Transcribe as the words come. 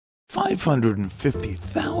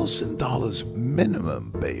$550,000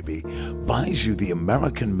 minimum, baby, buys you the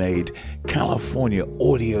American-made California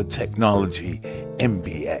audio technology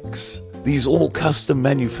MBX. These all custom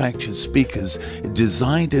manufactured speakers are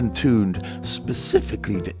designed and tuned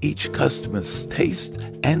specifically to each customer's taste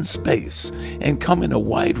and space and come in a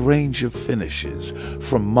wide range of finishes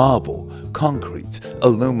from marble, concrete,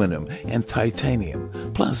 aluminum, and titanium.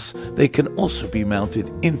 Plus, they can also be mounted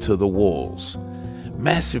into the walls.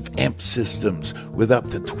 Massive amp systems with up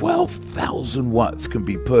to 12,000 watts can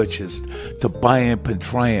be purchased to bi-amp and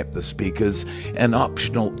tri-amp the speakers, and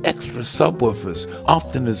optional extra subwoofers,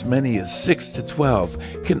 often as many as 6 to 12,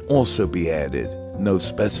 can also be added. No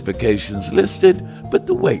specifications listed, but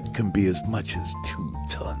the weight can be as much as 2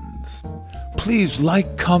 tons. Please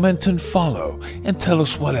like, comment, and follow, and tell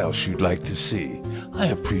us what else you'd like to see. I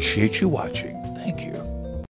appreciate you watching.